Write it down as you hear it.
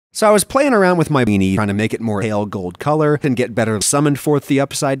So I was playing around with my weenie, trying to make it more pale gold color and get better summoned forth the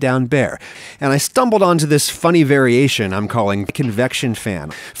upside down bear. And I stumbled onto this funny variation I'm calling convection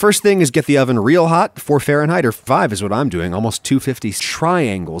fan. First thing is get the oven real hot, 4 Fahrenheit or 5 is what I'm doing, almost 250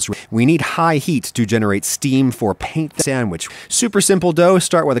 triangles. We need high heat to generate steam for paint the sandwich. Super simple dough,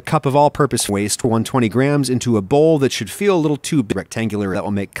 start with a cup of all-purpose waste, 120 grams, into a bowl that should feel a little too rectangular. That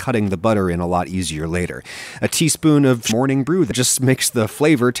will make cutting the butter in a lot easier later. A teaspoon of morning brew that just makes the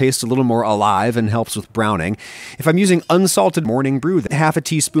flavor taste a little more alive and helps with browning. If I'm using unsalted morning brew, half a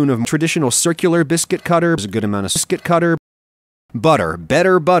teaspoon of traditional circular biscuit cutter is a good amount of biscuit cutter. Butter.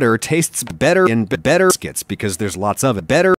 Better butter tastes better in better biscuits because there's lots of it. Better